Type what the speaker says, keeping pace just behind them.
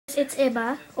it's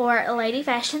Emma, or Lady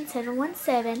Fashion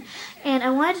 717, and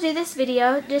I wanted to do this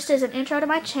video just as an intro to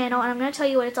my channel, and I'm going to tell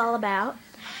you what it's all about.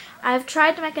 I've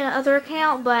tried to make another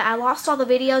account, but I lost all the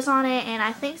videos on it, and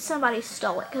I think somebody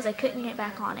stole it because I couldn't get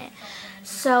back on it.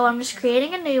 So I'm just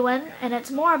creating a new one, and it's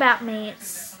more about me.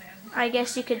 It's, I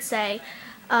guess you could say,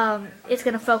 it's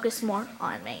going to focus more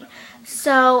on me.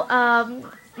 So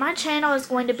my channel is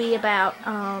going to be about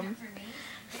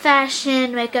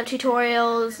fashion, makeup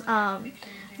tutorials,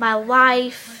 my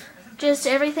life, just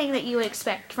everything that you would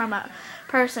expect from a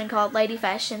person called Lady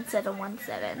Fashion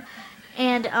 717.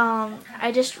 And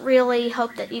I just really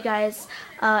hope that you guys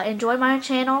enjoy my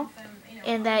channel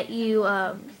and that you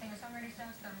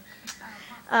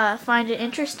find it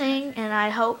interesting, and I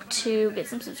hope to get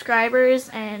some subscribers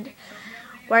and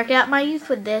work out my youth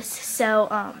with this. So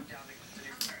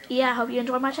yeah, I hope you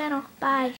enjoy my channel. Bye.